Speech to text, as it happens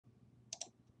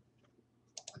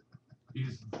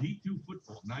is D2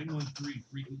 Football,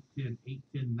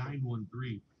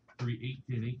 913-310-810,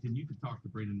 913-381-810. You can talk to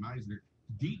Brandon Misener.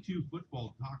 D2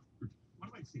 Football Talk,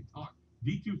 what do I say talk?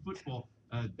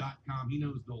 D2Football.com. He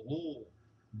knows the whole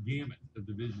gamut of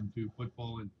Division II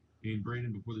football. And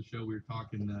Brandon, before the show, we were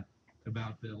talking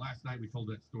about last night. We told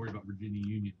that story about Virginia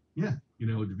Union. Yeah. You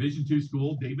know, Division II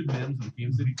school, David Mims of the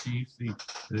Kansas City Chiefs,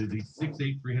 the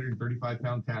 6'8",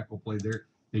 335-pound tackle played there.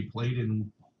 They played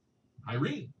in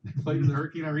Irene. They played in the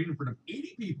Hurricane Irene in front of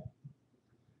 80 people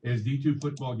as D2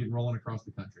 football getting rolling across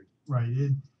the country. Right.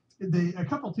 A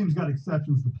couple teams got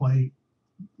exceptions to play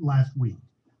last week.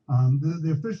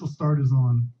 The official start is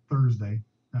on Thursday,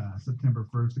 September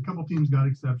 1st. A couple teams got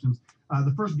exceptions.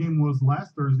 The first game was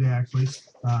last Thursday, actually,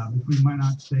 between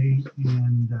Minot State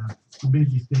and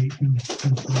Bemidji State, who's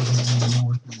in the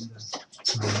north. And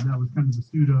that was kind of the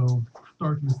pseudo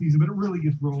start to the season, but it really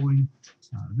gets rolling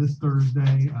this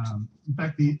Thursday. In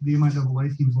fact, the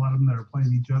MIAA teams, a lot of them that are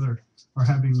playing each other, are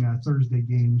having Thursday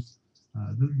games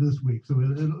this week. So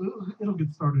it'll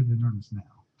get started in earnest now.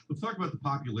 Let's talk about the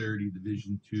popularity of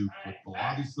Division II football.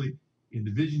 Obviously, in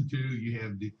Division II, you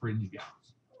have the fringe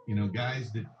guys. You know,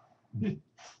 guys that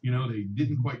you know, they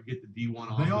didn't quite get the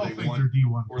D1 offer. They all think they're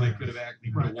D1 or they could have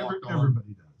actually walked on.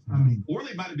 Everybody does. I mean, or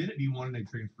they might have been at D1 and they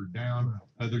transferred down.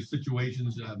 Right. There's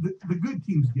situations. The good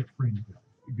teams get fringe guys.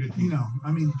 Good teams. You know,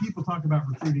 I mean, people talk about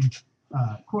recruiting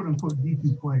quote unquote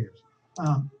D2 players.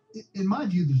 In my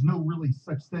view, there's no really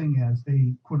such thing as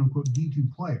a quote unquote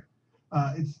D2 player.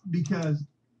 It's because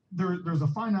there's a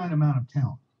finite amount of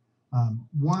talent.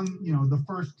 The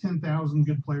first 10,000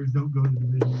 good players don't go to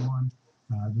Division I.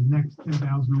 The next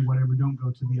 10,000 or whatever don't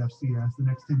go to the FCS. The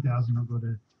next 10,000 don't go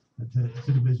to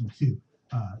Division II.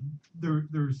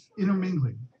 There's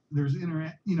intermingling. There's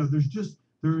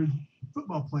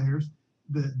football players.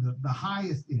 The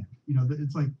highest end. You know,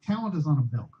 it's like talent is on a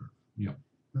bell curve. Yep.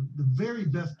 The very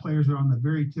best players are on the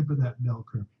very tip of that bell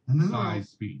curve. And then size,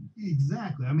 speed.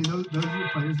 Exactly. I mean, those are the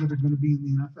players that are going to be in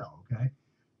the NFL, okay?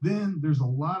 Then there's a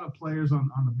lot of players on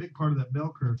the big part of that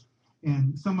bell curve,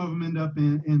 and some of them end up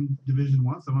in Division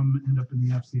I, some of them end up in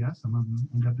the FCS, some of them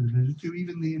end up in Division II,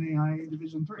 even the NAIA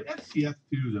Division III. FCS,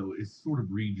 too, though, is sort of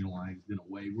regionalized in a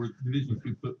way where Division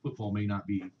II football may not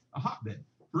be a hotbed.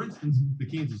 For instance, the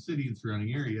Kansas City and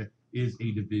surrounding area is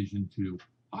a Division II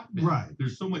hotbed. Right.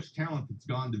 There's so much talent that's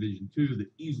gone Division II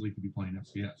that easily could be playing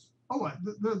FCS. Oh,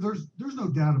 there's no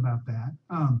doubt about that.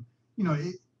 You know,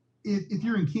 if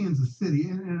you're in Kansas City,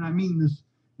 and I mean this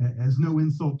as no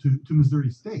insult to Missouri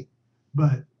State,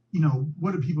 but, you know,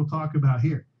 what do people talk about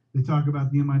here? They talk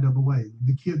about the MIAA.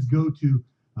 The kids go to,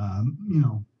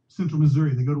 Central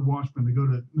Missouri. They go to Washburn. They go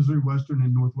to Missouri Western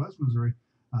and Northwest Missouri.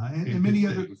 And many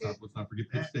other. Let's not forget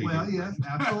Pitt State. Well, yes,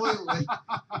 absolutely.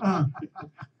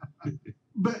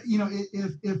 But, you know,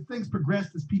 if things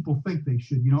progress as people think they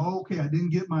should, you know, okay, I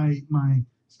didn't get my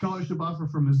scholarship offer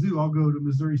from Mizzou, I'll go to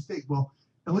Missouri State. Well,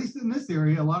 at least in this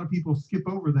area, a lot of people skip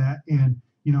over that, and,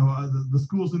 you know, the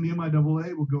schools in the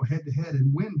MIAA will go head-to-head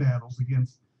and win battles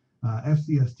against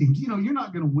FCS teams. You know, you're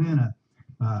not going to win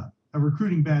a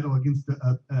recruiting battle against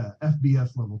a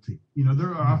FBS level team. You know,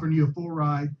 they're offering you a full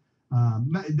ride.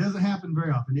 It doesn't happen very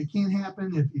often. It can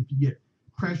happen if you get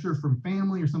pressure from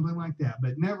family or something like that,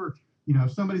 but never. You know,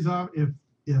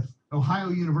 if Ohio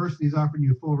University is offering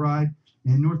you a full ride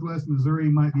and Northwest Missouri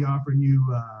might be offering you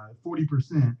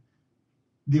 40%,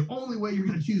 the only way you're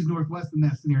going to choose Northwest in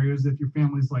that scenario is if your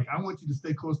family's like, I want you to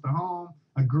stay close to home,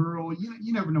 a girl.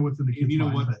 You never know what's in the kid's mind. And you know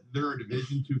what? There are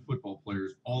Division II football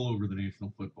players all over the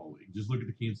National Football League. Just look at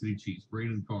the Kansas City Chiefs,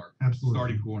 Brandon Carr, absolutely,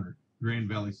 starting corner, Grand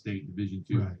Valley State, Division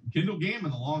II. Right. Kendall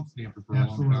Gammon, the long snapper for a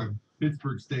long time.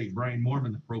 Pittsburgh State, Brian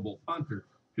Mormon, the Pro Bowl punter.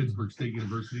 Pittsburgh State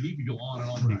University. You could go on and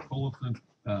on. Dave Tollefson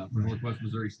for Northwest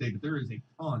Missouri State, but there is a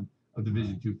ton of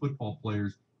Division II football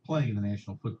players playing in the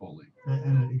National Football League.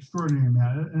 An extraordinary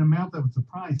amount, an amount that would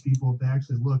surprise people if they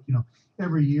actually look. You know,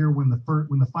 every year when the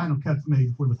final cut's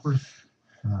made for the first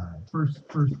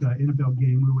NFL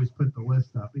game, we always put the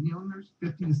list up, and you know, there's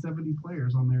 50 to 70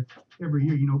 players on there every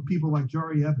year. You know, people like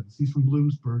Jari Evans, he's from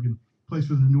Bloomsburg and plays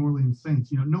for the New Orleans Saints.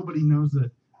 You know, nobody knows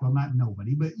that. Well, not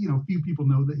nobody, but, you know, few people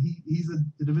know that he's a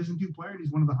Division II player, and he's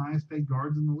one of the highest paid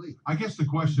guards in the league. I guess the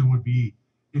question would be,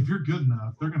 if you're good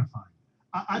enough, they're going to find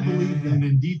you. I believe that. And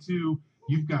in D2,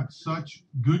 you've got such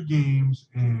good games,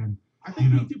 and I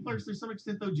think D2 players, to some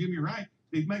extent, though, Jim, you're right.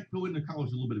 They might go into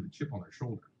college with a little bit of a chip on their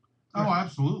shoulder. Oh,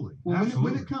 absolutely. Well,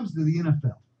 absolutely. When it comes to the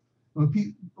NFL,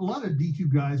 a lot of D2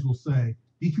 guys will say,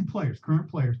 D2 players, current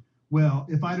players, well,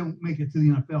 if I don't make it to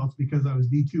the NFL, it's because I was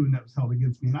D2 and that was held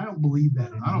against me. And I don't believe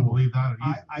that anymore. I don't believe that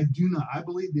either. I do not. I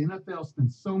believe the NFL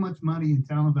spends so much money in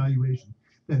talent evaluation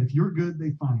that if you're good, they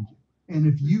find you. And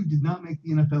if you did not make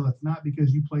the NFL, it's not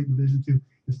because you played Division II.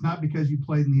 It's not because you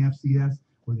played in the FCS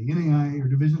or the NAIA or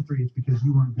Division III. It's because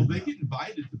you weren't good Well, they enough. get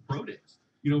invited to pro days.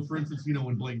 For instance,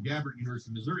 when Blaine Gabbert,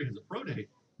 University of Missouri, has a pro day,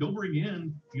 they'll bring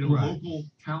in, Right. local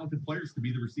talented players to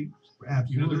be the receivers.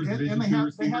 Absolutely. There's And Division II they have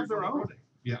receivers their on the own. pro day.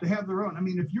 Yeah. They have their own. I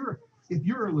mean, if you're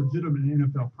a legitimate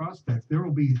NFL prospect, there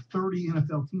will be 30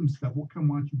 NFL teams that will come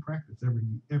watch you practice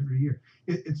every year.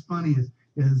 It's funny as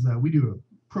we do a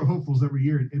pro hopefuls every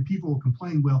year, and people will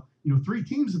complain, well, 3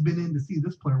 teams have been in to see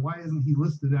this player. Why isn't he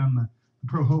listed on the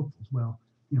pro hopefuls? Well,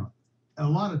 a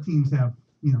lot of teams have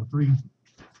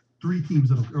three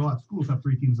teams or a lot of schools have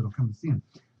 3 teams that'll come to see him.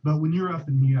 But when you're up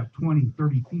and you have 20,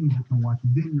 30 teams that can watch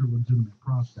you, then you're a legitimate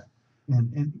prospect.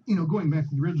 And going back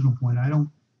to the original point, I don't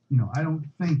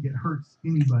think it hurts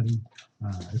anybody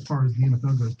as far as the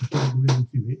NFL goes to play Division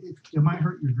II. It might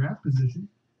hurt your draft position.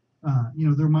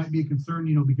 There might be a concern,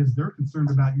 because they're concerned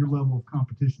about your level of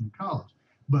competition in college.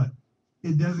 But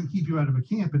it doesn't keep you out of a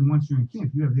camp. And once you're in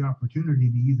camp, you have the opportunity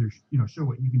to either, show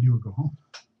what you can do or go home.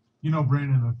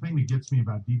 Brandon, the thing that gets me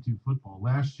about D2 football,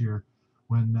 last year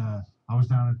when I was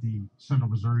down at the Central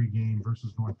Missouri game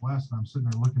versus Northwest, and I'm sitting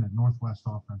there looking at Northwest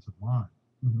offensive line.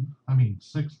 Mm-hmm. I mean,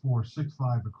 6'4",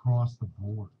 6'5" across the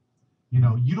board.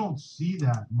 You don't see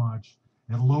that much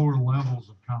at lower levels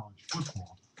of college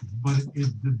football. But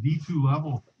at the D2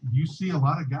 level, you see a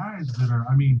lot of guys that are,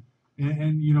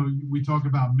 we talk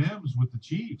about Mims with the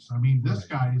Chiefs. I mean, this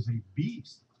guy is a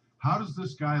beast. How does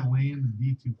this guy land in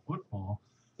D2 football?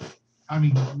 I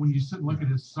mean, when you sit and look at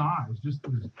his size, just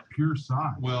his pure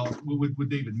size. Well, with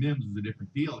David Mims is a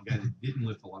different deal. A guy that didn't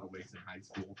lift a lot of weights in high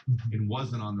school and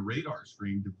wasn't on the radar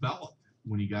screen, developed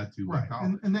when he got to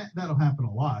college. And that'll happen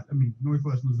a lot. I mean,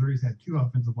 Northwest Missouri's had 2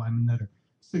 offensive linemen that are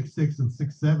 6'6" and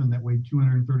 6'7" that weighed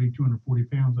 230, 240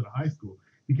 pounds at a high school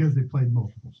because they played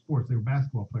multiple sports. They were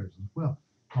basketball players as well.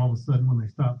 All of a sudden, when they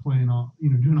stop playing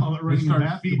doing all that running in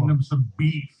basketball, feeding them some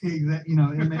beef. Exactly,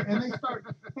 and they start,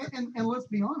 and let's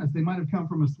be honest, they might have come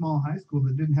from a small high school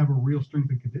that didn't have a real strength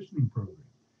and conditioning program.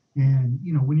 And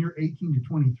when you're 18 to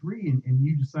 23 and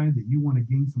you decide that you want to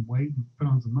gain some weight and put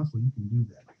on some muscle, you can do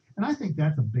that. And I think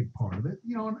that's a big part of it.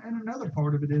 And another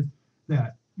part of it is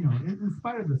that in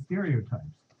spite of the stereotypes,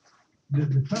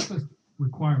 the toughest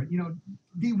requirement,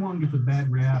 D1 gets a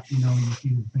bad rap. You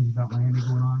see the things about Miami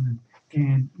going on and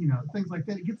things like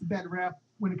that. It gets a bad rap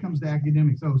when it comes to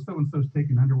academics. Oh, so and so's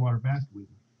taking underwater basket weaving,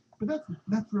 but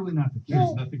that's really not the case.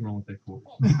 There's nothing wrong with that course.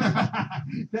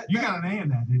 You got an A in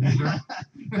that, didn't you?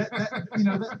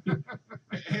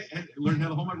 And learned how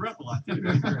to hold my breath a lot too.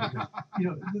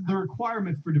 The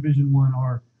requirements for Division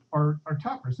I are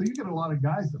tougher. So you get a lot of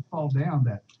guys that fall down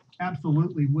that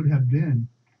absolutely would have been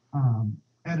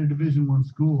at a Division I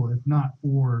school if not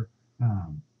for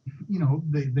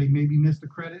they maybe missed a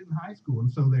credit in high school,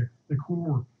 and so the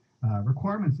core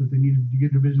requirements that they needed to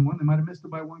get Division I, they might have missed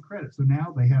it by 1 credit. So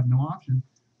now they have no option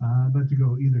but to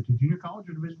go either to junior college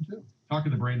or Division II.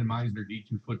 Talking to Brandon Misener,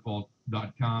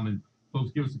 D2football.com, and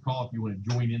folks, give us a call if you want to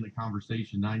join in the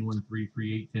conversation,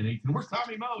 913-3810-8. And where's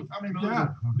Tommy Moe? Tommy Moe's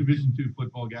a Division II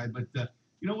football guy. But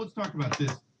let's talk about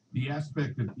this. The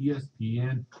aspect of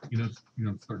ESPN,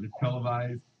 starting to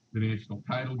televise the national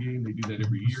title game. They do that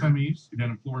every year. Semis.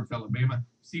 Down in Florence, Alabama.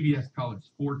 CBS College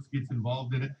Sports gets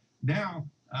involved in it. Now,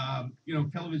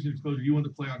 television exposure. You want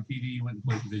to play on TV, you went and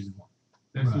played Division I.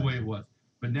 That's the way it was.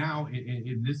 But now,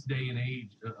 in this day and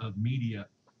age of media,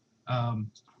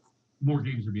 more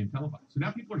games are being televised. So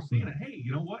now people are seeing it. Hey,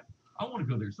 you know what? I want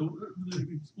to go there. So the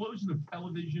explosion of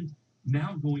television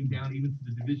now going down even to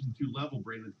the Division II level,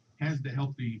 Brandon, has to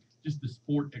help the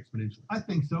sport exponentially. I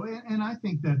think so, and I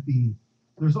think that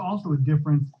there's also a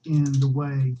difference in the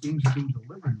way games are being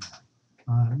delivered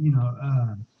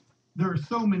now. There are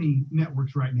so many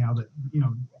networks right now that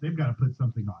they've got to put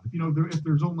something on. If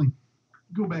there's only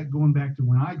going back to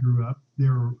when I grew up,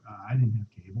 I didn't have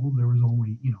cable. There was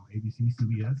only ABC,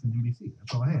 CBS, and NBC.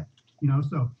 That's all I had.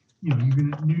 So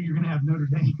you're gonna have Notre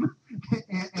Dame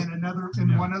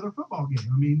and one other football game.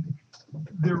 I mean,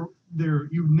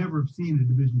 you've never seen a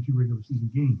Division II regular season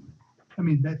game. I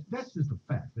mean, that's just a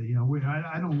fact. That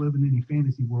I don't live in any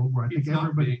fantasy world where I think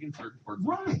everybody big in certain parts of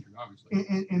the country,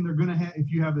 obviously. And they're gonna have if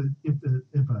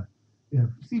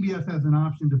CBS has an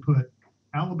option to put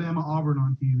Alabama, Auburn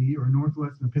on TV, or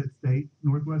Northwest and Pitt State.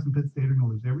 Northwest and Pitt State are going to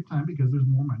lose every time because there's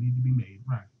more money to be made.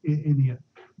 Right.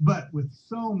 But with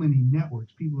so many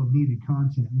networks, people have needed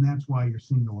content, and that's why you're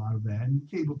seeing a lot of that. And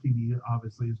cable TV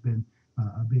obviously has been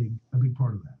a big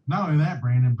part of that. Not only that,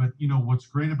 Brandon, but what's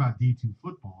great about D2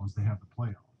 football is they have the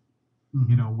playoff.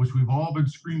 Mm-hmm. Which we've all been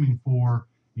screaming for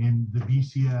in the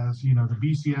BCS. The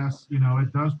BCS,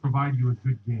 it does provide you a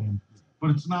good game. but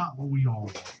it's not what we all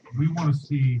want. We want to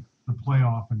see the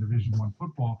playoff in Division I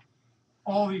football.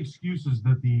 All the excuses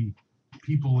that the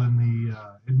people in the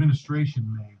administration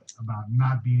make about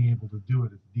not being able to do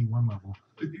it at the D1 level.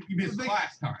 You miss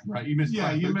class time, right? You miss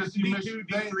class. you miss. D2,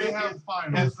 D3, They have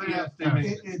finals.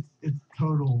 It's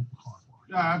total hardball.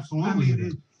 Yeah, absolutely. I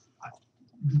mean,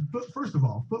 but first of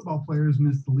all, football players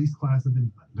miss the least class of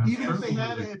anybody. That's Even if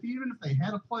they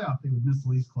had a playoff, they would miss the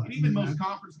least class. And even most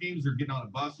conference games, they're getting on a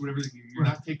bus, whatever. You're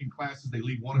not taking classes. They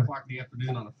leave 1 o'clock in the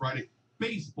afternoon on a Friday.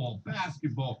 Baseball,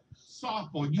 basketball,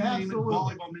 softball, you name it.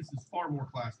 Volleyball misses far more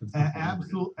class than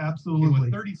football. Absolutely.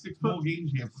 With 36 bowl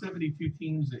games, you have 72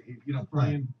 teams,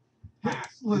 playing.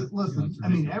 Listen, I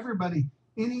mean, everybody,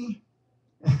 I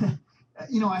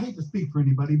hate to speak for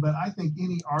anybody, but I think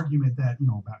any argument that,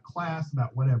 about class,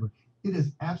 about whatever, it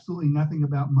is absolutely nothing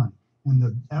about money. And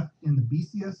the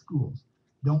BCS schools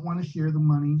don't want to share the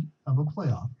money of a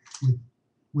playoff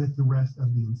with the rest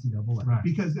of the NCAA. Right.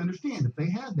 Because understand, if they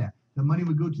had that, the money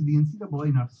would go to the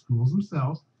NCAA, not the schools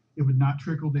themselves. It would not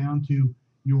trickle down to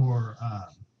your,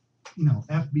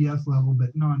 FBS level,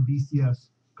 but non-BCS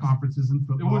conferences in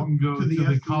football. It wouldn't go to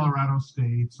the Colorado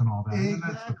States and all that.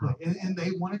 Exactly, and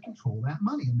they want to control that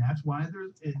money, and that's why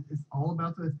it's all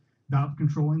about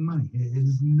controlling money. It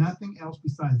is nothing else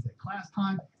besides that. Class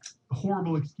time, a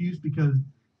horrible excuse because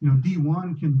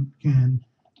D1 can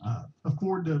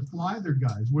afford to fly their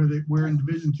guys, where in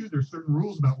Division II there's certain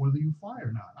rules about whether you fly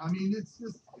or not. I mean, it's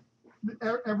just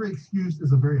every excuse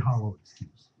is a very hollow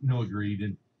excuse. Agreed.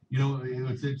 And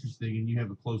it's interesting, and you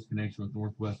have a close connection with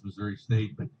Northwest Missouri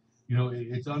State, but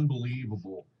it's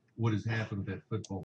unbelievable what has happened with that football